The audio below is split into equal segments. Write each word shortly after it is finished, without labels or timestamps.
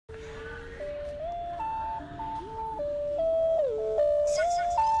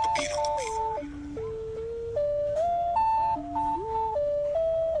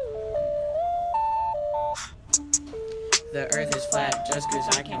The earth is flat just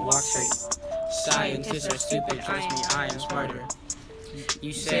cause I can walk straight. Scientists are stupid, trust me, I am smarter.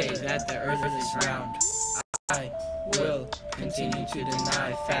 You say that the earth is round. I will continue to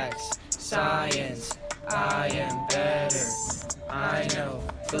deny facts. Science, I am better. I know,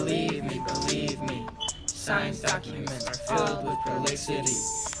 believe me. Science documents are filled with prolixity.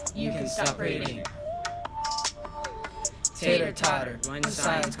 You can stop reading. Tater-totter, when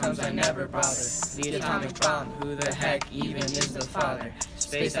science comes I never bother. The atomic bomb, who the heck even is the father?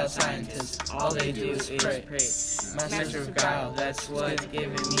 Spaced out scientists, all they do is pray. Masters of guile, that's what's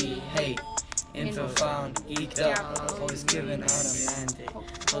giving me hate. Info found, eked up, always given on a mandate.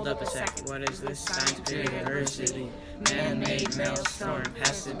 Hold up a sec, what is this science university? Man-made maelstrom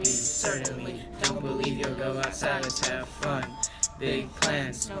has to be, certainly. Don't believe you'll go outside, let's have fun. Big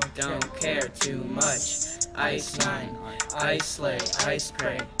plans, don't care too much. Ice 9, ice slay, ice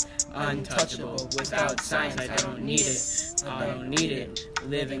prey. Untouchable, without science I don't need it.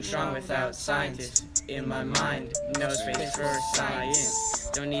 Living strong without scientists. In my mind, no space for science.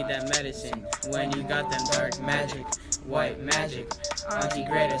 Don't need that medicine when you got them dark magic. White magic, Auntie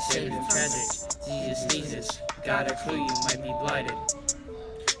Greta saved them tragic. Jesus, got a clue you might be blighted.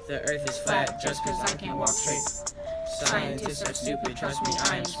 The earth is flat just cause I can't walk straight. Scientists are stupid, trust me,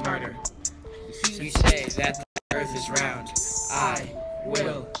 I am smarter. You say that the earth is round. I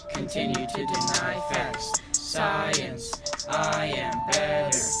will continue to deny facts. Science, I am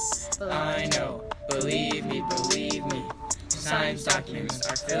better. I know, believe me. Science documents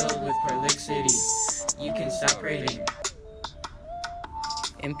are filled with prolixity. You can stop reading.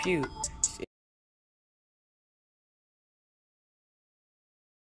 Impute.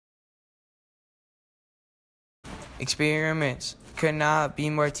 Experiments could not be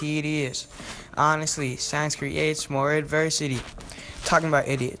more tedious. Honestly, science creates more adversity. Talking about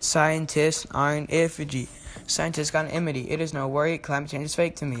idiots, scientists aren't effigy. Scientists got an enmity. It is no worry, climate change is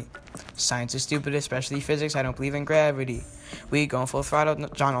fake to me. Science is stupid, especially physics. I don't believe in gravity. We going full throttle,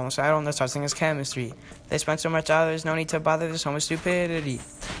 John almost I don't know such thing as chemistry. They spend so much out, there's no need to bother, there's so much stupidity.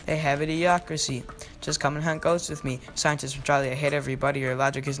 They have idiocracy. Just come and hunt ghosts with me. Scientists from Charlie, I hate everybody, your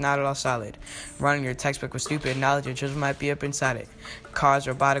logic is not at all solid. Running your textbook with stupid knowledge, your children might be up inside it. Cars,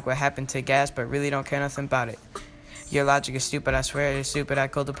 robotic, what happened to gas, but really don't care nothing about it. Your logic is stupid, I swear it is stupid, I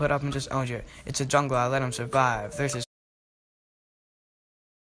called to put up and just owned you. It's a jungle, I let them survive. There's this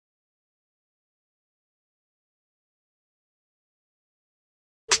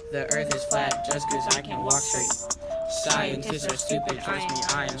The earth is flat just cause I can walk straight. Scientists are stupid, trust me,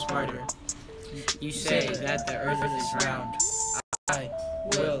 I am smarter. You say that the earth is round. I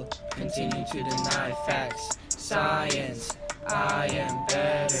will continue to deny facts. Science, I am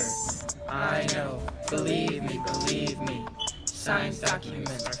better. I know, believe me. Science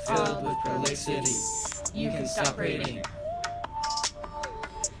documents are filled with prolixity. You can stop reading.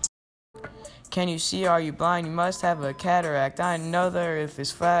 Can you see, are you blind? You must have a cataract. I know the earth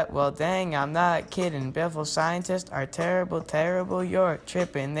is flat. Well, dang, I'm not kidding. Biffle scientists are terrible. You're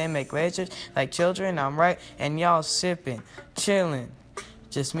tripping. They make lasers like children. I'm right, and y'all sipping, chilling.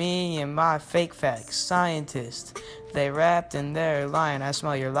 Just me and my fake facts. Scientists, they wrapped in their lying. I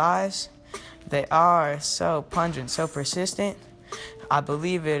smell your lies. They are so pungent, so persistent. I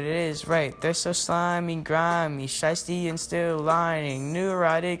believe it is right. They're so slimy, grimy, shiesty, and still lying.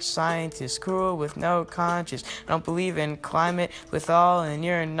 Neurotic scientists, cruel with no conscience. Don't believe in climate with all in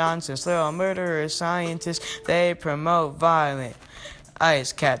your nonsense. They're all murderous scientists. They promote violent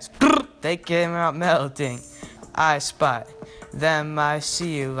ice cats. They came out melting. I spot them. I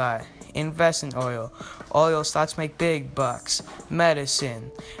see you lie. Invest in oil. Oil stocks make big bucks.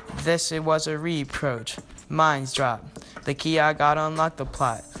 Medicine. This it was a reproach. Minds drop. The key I got unlocked the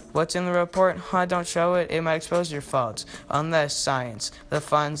plot. What's in the report? Don't show it. It might expose your faults. Unless science, the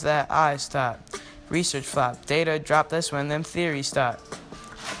funds that I stop. Research flop. Data drop. That's when them theories stop.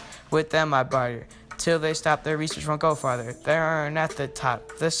 With them I barter. Till they stop, their research won't go farther. They aren't at the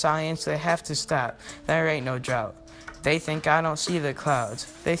top. The science they have to stop. There ain't no drought. They think I don't see the clouds.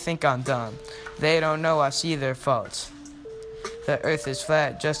 They think I'm dumb. They don't know I see their faults. The earth is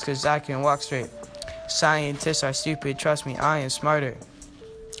flat just cause I can walk straight. Scientists are stupid, trust me, I am smarter.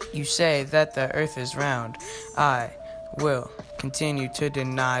 You say that the earth is round. I will continue to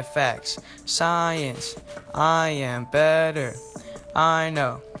deny facts. Science, I am better. I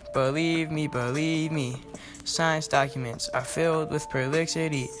know, believe me. Science documents are filled with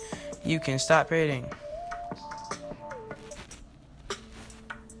prolixity. You can stop reading.